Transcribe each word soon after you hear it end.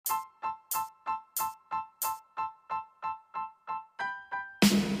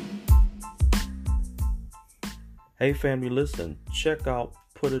Hey family, listen, check out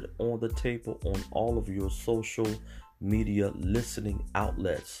Put It on the Table on all of your social media listening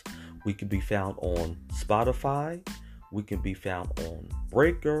outlets. We can be found on Spotify, we can be found on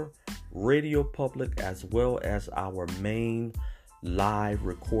Breaker, Radio Public, as well as our main live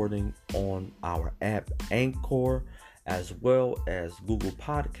recording on our app Anchor, as well as Google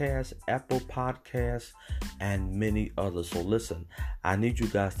Podcasts, Apple Podcasts, and many others. So listen, I need you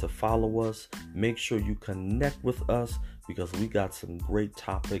guys to follow us. Make sure you connect with us because we got some great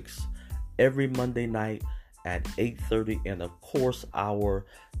topics every Monday night at 8:30, and of course our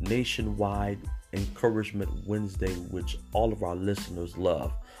nationwide Encouragement Wednesday, which all of our listeners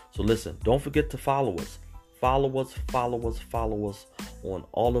love. So listen, don't forget to follow us. Follow us on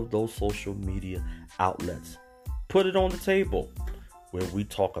all of those social media outlets. Put it on the table where we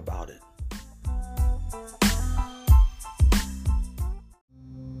talk about it.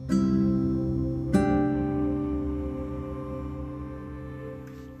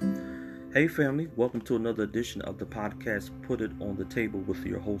 Hey family, welcome to another edition of the podcast Put It on the Table with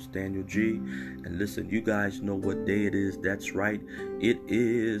your host Daniel G. And listen, you guys know what day it is. That's right, it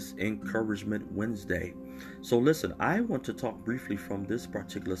is Encouragement Wednesday. So listen, I want to talk briefly from this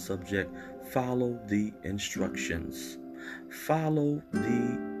particular subject. Follow the instructions. Follow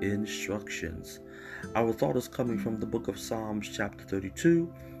the instructions. Our thought is coming from the book of Psalms chapter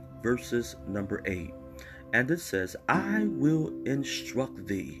 32 verses number 8. And it says, I will instruct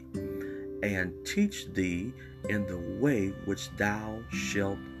thee and teach thee in the way which thou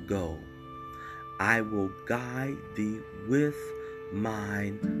shalt go. I will guide thee with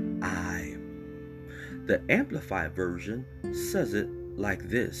mine eye. The Amplified Version says it like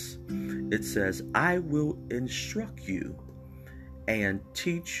this. It says, I will instruct you and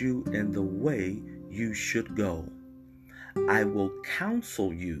teach you in the way you should go. I will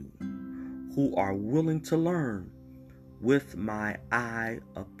counsel you who are willing to learn with my eye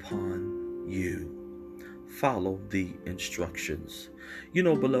upon you. Follow the instructions. You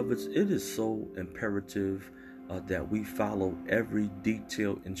know, beloveds, it is so imperative that we follow every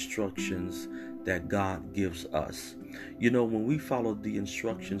detailed instructions that God gives us. You know, when we follow the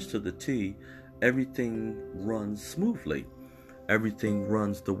instructions to the T, everything runs smoothly. Everything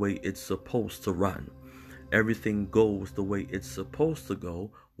runs the way it's supposed to run. Everything goes the way it's supposed to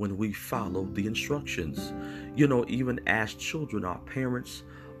go when we follow the instructions. You know, even as children, our parents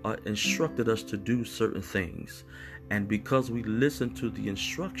instructed us to do certain things. And because we listened to the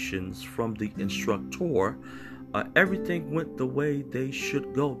instructions from the instructor, everything went the way they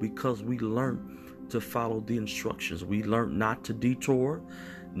should go because we learned to follow the instructions. We learned not to detour,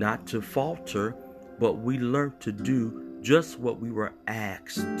 not to falter, but we learned to do just what we were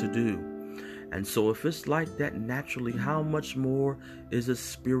asked to do. And so if it's like that naturally, how much more is it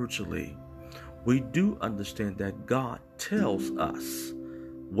spiritually? We do understand that God tells us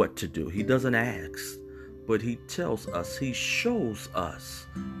what to do. He doesn't ask, but he tells us, he shows us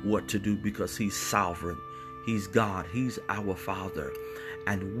what to do because he's sovereign. He's God. He's our Father.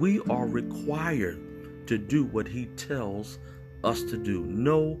 And we are required to do what he tells us to do.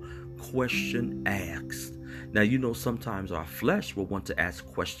 No question asked. Now, you know, sometimes our flesh will want to ask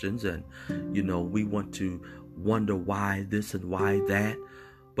questions and, you know, we want to wonder why this and why that.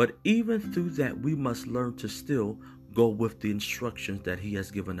 But even through that, we must learn to still go with the instructions that he has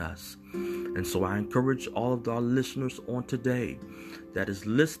given us. And so I encourage all of our listeners on today that is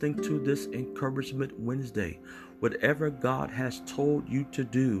listening to this Encouragement Wednesday. Whatever God has told you to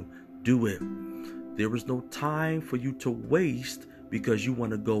do, do it. There is no time for you to waste because you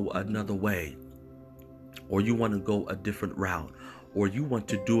want to go another way, or you want to go a different route, or you want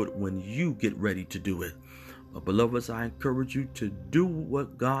to do it when you get ready to do it. But beloveds, I encourage you to do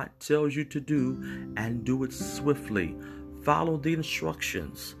what God tells you to do and do it swiftly. Follow the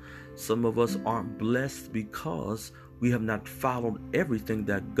instructions. Some of us aren't blessed because we have not followed everything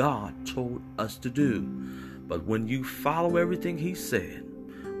that God told us to do. But when you follow everything he said,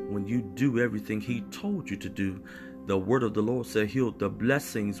 when you do everything he told you to do, the word of the Lord said the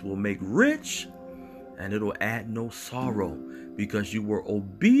blessings will make rich and it'll add no sorrow because you were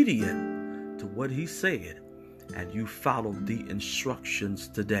obedient to what he said and you followed the instructions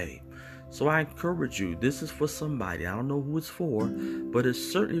today. So I encourage you, this is for somebody. I don't know who it's for, but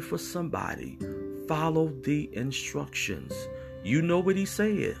it's certainly for somebody. Follow the instructions. You know what he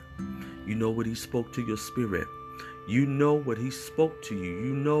said. You know what he spoke to your spirit. You know what he spoke to you.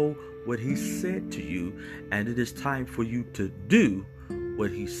 You know what he said to you. And it is time for you to do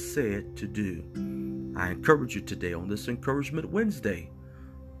what he said to do. I encourage you today on this Encouragement Wednesday.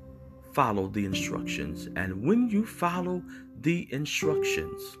 Follow the instructions. And when you follow the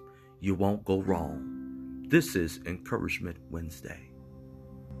instructions, you won't go wrong. This is Encouragement Wednesday.